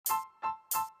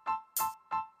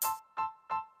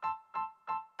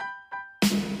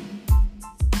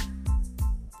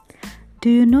Do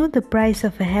you know the price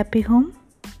of a happy home?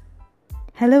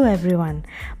 Hello everyone,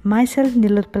 myself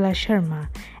Nilotpala Sharma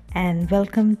and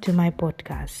welcome to my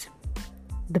podcast.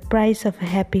 The price of a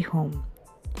happy home.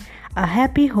 A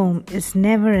happy home is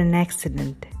never an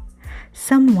accident.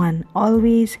 Someone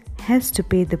always has to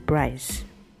pay the price.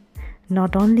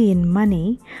 Not only in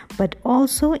money, but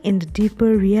also in the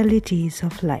deeper realities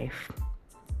of life.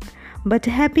 But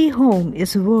a happy home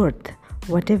is worth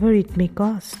whatever it may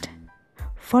cost.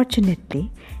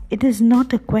 Fortunately, it is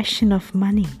not a question of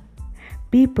money.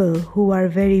 People who are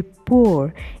very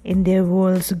poor in their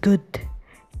world's good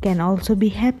can also be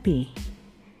happy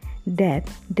that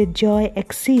their joy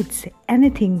exceeds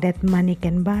anything that money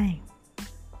can buy.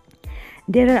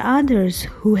 There are others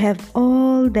who have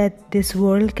all that this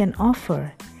world can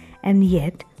offer and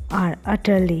yet are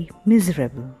utterly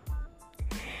miserable.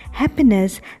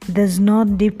 Happiness does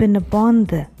not depend upon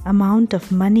the amount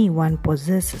of money one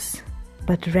possesses,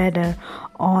 but rather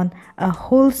on a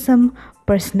wholesome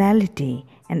personality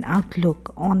and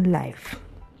outlook on life.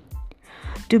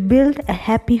 To build a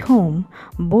happy home,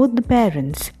 both the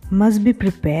parents must be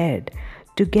prepared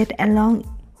to get along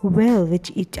well with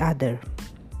each other.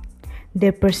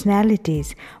 Their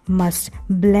personalities must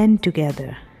blend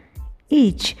together.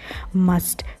 Each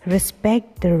must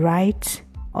respect the rights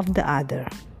of the other,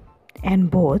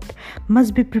 and both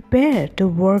must be prepared to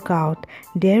work out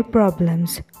their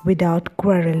problems without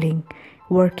quarreling,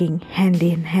 working hand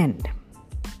in hand.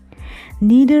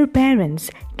 Neither parents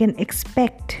can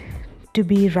expect to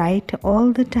be right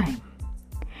all the time.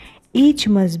 Each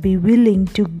must be willing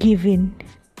to give in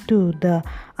to the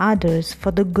others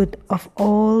for the good of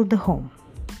all the home.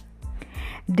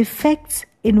 Defects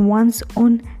in one's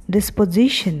own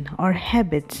disposition or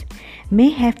habits may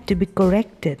have to be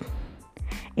corrected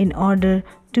in order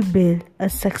to build a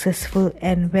successful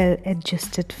and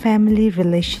well-adjusted family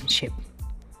relationship.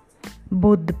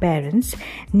 Both the parents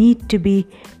need to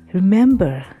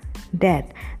remember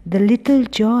that the little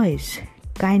joys,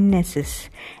 kindnesses,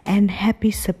 and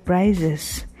happy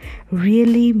surprises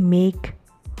really make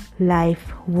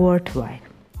life worthwhile.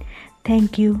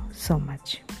 Thank you so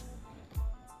much.